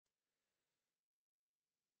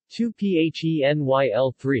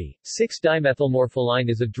2-phenyl-3, 6-dimethylmorpholine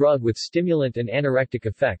is a drug with stimulant and anorectic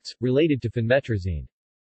effects, related to phenmetrazine.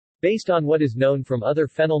 Based on what is known from other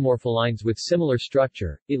phenylmorpholines with similar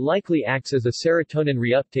structure, it likely acts as a serotonin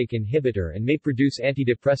reuptake inhibitor and may produce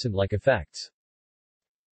antidepressant-like effects.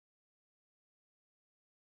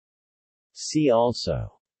 See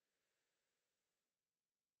also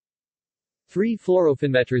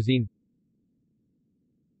 3-fluorophenmetrazine,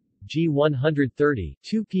 G130,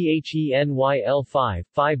 2-phenyl-5,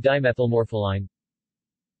 5-dimethylmorpholine,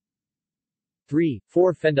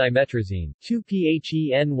 3,4-phendimetrazine,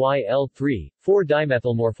 2-phenyl-3,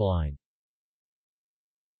 4-dimethylmorpholine,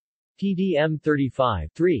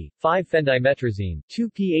 PDM35, 3, 5-phendimetrazine,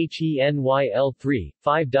 2-phenyl-3,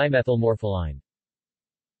 5-dimethylmorpholine,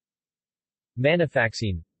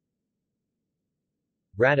 Manifaxine,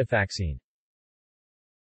 Radifaxine.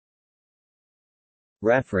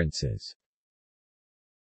 References